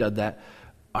haven't done that,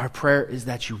 our prayer is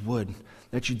that you would.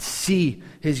 That you'd see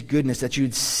His goodness. That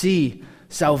you'd see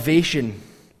salvation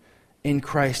in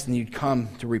Christ. And you'd come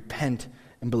to repent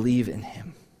and believe in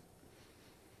Him.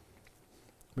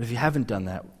 But if you haven't done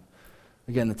that,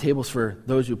 again, the table's for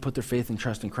those who put their faith and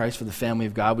trust in Christ, for the family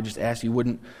of God. We just ask you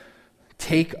wouldn't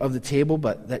take of the table,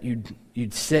 but that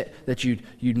you'd sit, that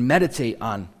you'd meditate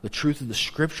on the truth of the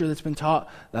scripture that's been taught,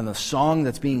 on the song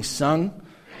that's being sung,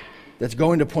 that's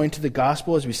going to point to the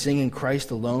gospel as we sing in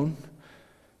Christ alone.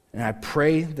 And I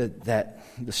pray that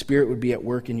the Spirit would be at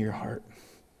work in your heart.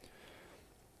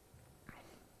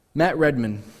 Matt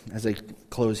Redman, as I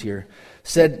close here,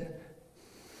 said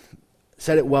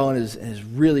it well in his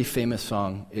really famous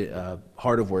song,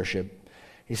 Heart of Worship.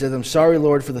 He says, "I'm sorry,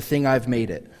 Lord, for the thing I've made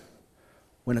it,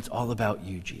 when it's all about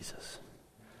you, Jesus."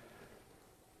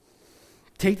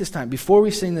 Take this time, before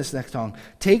we sing this next song,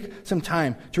 take some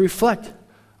time to reflect.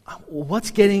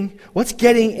 What's getting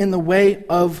in the way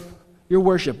of your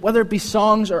worship, whether it be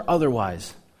songs or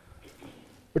otherwise?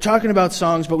 We're talking about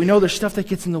songs, but we know there's stuff that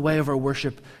gets in the way of our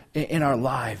worship in our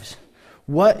lives.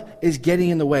 What is getting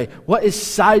in the way? What is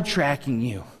sidetracking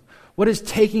you? What is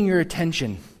taking your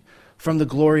attention from the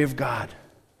glory of God?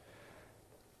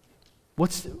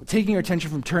 What's taking your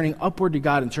attention from turning upward to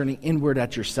God and turning inward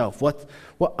at yourself? What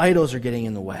idols are getting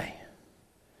in the way?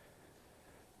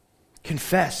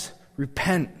 Confess,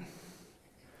 repent,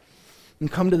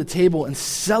 and come to the table and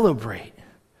celebrate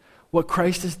what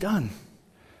Christ has done.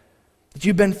 That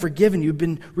you've been forgiven, you've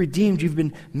been redeemed, you've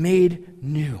been made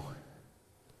new.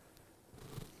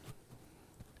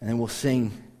 And then we'll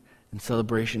sing in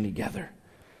celebration together.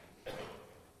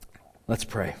 Let's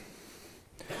pray.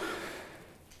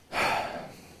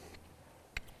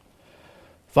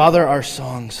 Father, our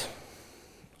songs,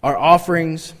 our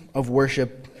offerings of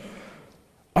worship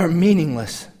are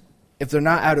meaningless if they're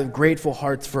not out of grateful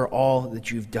hearts for all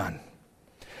that you've done.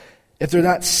 If they're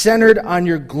not centered on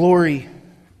your glory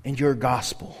and your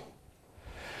gospel.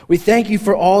 We thank you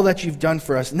for all that you've done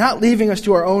for us, not leaving us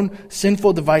to our own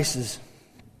sinful devices,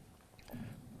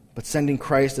 but sending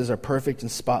Christ as our perfect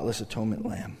and spotless atonement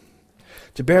lamb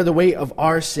to bear the weight of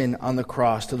our sin on the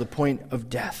cross to the point of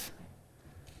death.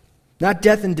 Not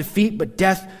death in defeat, but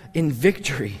death in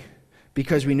victory,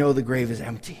 because we know the grave is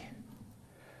empty.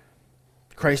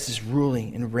 Christ is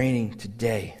ruling and reigning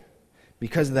today.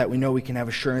 Because of that, we know we can have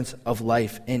assurance of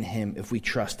life in him if we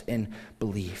trust and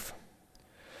believe.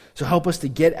 So help us to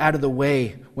get out of the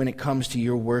way when it comes to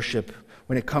your worship,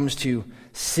 when it comes to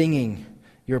singing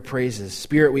your praises.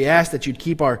 Spirit, we ask that you'd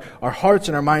keep our hearts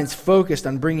and our minds focused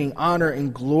on bringing honor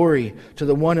and glory to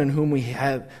the one in whom we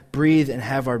have breathed and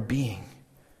have our being.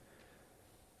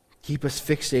 Keep us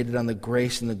fixated on the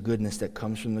grace and the goodness that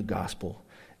comes from the gospel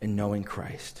and knowing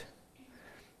Christ.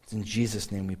 It's in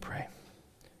Jesus' name we pray.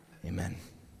 Amen.